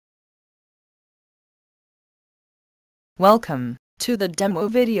Welcome to the demo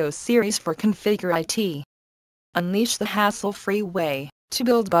video series for Configure.IT. Unleash the hassle-free way to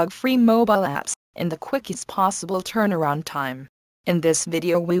build bug-free mobile apps in the quickest possible turnaround time. In this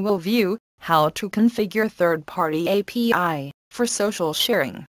video we will view how to configure third-party API for social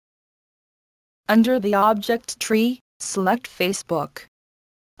sharing. Under the object tree, select Facebook.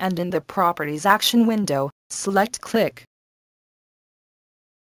 And in the Properties action window, select Click.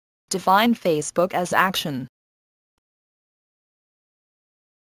 Define Facebook as action.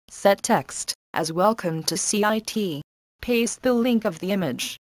 Set text as Welcome to CIT. Paste the link of the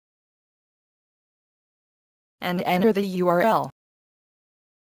image. And enter the URL.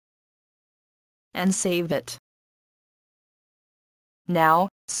 And save it. Now,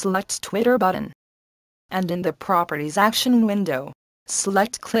 select Twitter button. And in the Properties action window,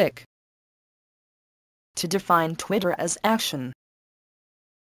 select Click. To define Twitter as action,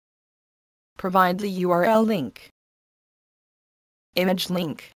 provide the URL link, image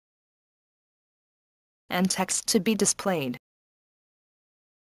link, and text to be displayed,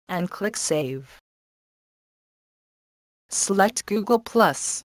 and click Save. Select Google+,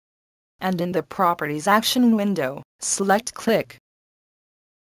 and in the Properties action window, select Click.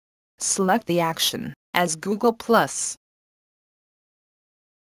 Select the action as Google+.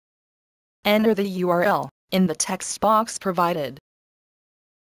 Enter the URL in the text box provided,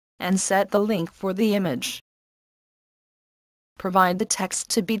 and set the link for the image. Provide the text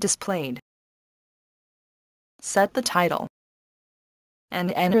to be displayed. Set the title,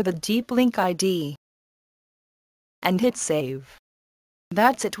 and enter the deep link ID, and hit Save.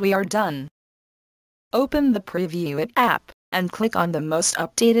 That's it, we are done. Open the Preview It app, and click on the most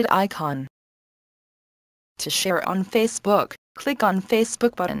updated icon. To share on Facebook, click on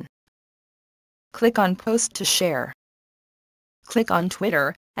Facebook button. Click on Post to share. Click on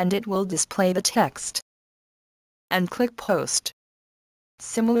Twitter, and it will display the text. And click Post.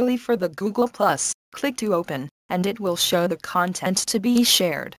 Similarly for the Google+, click to open, and it will show the content to be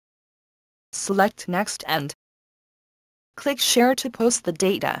shared. Select Next and click Share to post the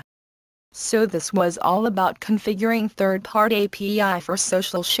data. So this was all about configuring third-party API for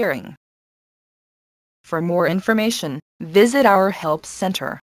social sharing. For more information, visit our Help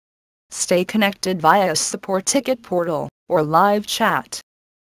Center. Stay connected via support ticket portal or live chat,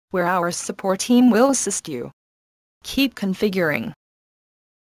 where our support team will assist you. Keep configuring.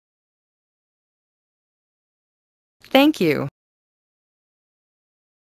 Thank you.